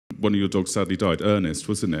one of your dogs sadly died, Ernest,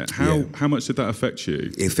 wasn't it? How much did that affect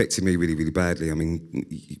you? It affected me really, really badly. I mean,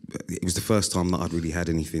 it was the first time that I'd really had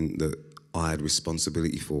anything that I had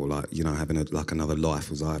responsibility for, like, you know, having another life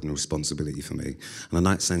was having a responsibility for me. And I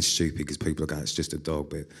know it sounds stupid because people go, it's just a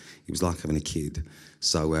dog, but it was like having a kid.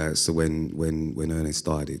 So when Ernest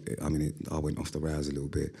died, I went off the rails a little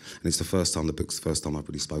bit. And it's the first time, the book's the first time I've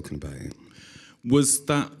really spoken about it. Was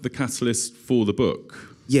that the catalyst for the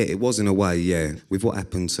book? Yeah, it was in a way, yeah. With what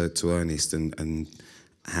happened to Ernest and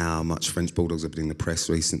how much French Bulldogs have been in the press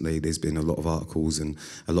recently, there's been a lot of articles and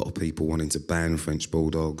a lot of people wanting to ban French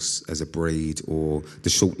Bulldogs as a breed, or the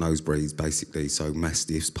short-nosed breeds, basically, so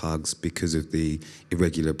Mastiffs, Pugs, because of the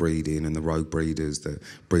irregular breeding and the rogue breeders that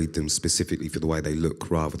breed them specifically for the way they look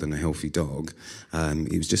rather than a healthy dog.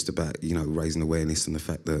 It was just about, you know, raising awareness and the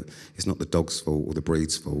fact that it's not the dog's fault or the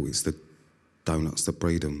breed's fault, it's the donuts that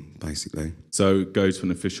breed them, basically. So go to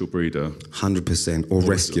an official breeder? 100%, or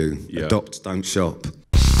rescue. Yeah. Adopt, don't shop.